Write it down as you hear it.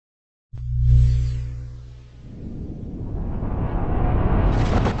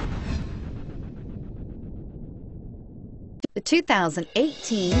The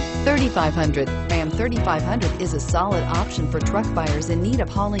 2018 3500. Ram 3500 is a solid option for truck buyers in need of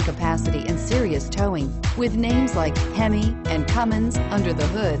hauling capacity and serious towing. With names like Hemi and Cummins under the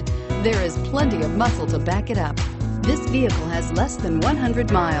hood, there is plenty of muscle to back it up. This vehicle has less than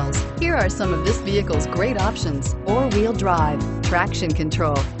 100 miles. Here are some of this vehicle's great options: four-wheel drive, traction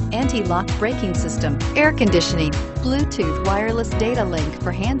control, anti-lock braking system, air conditioning, Bluetooth wireless data link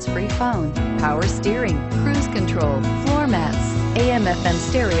for hands-free phone, power steering, cruise control, floor mats, AM/FM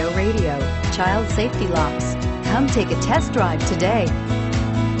stereo radio, child safety locks. Come take a test drive today.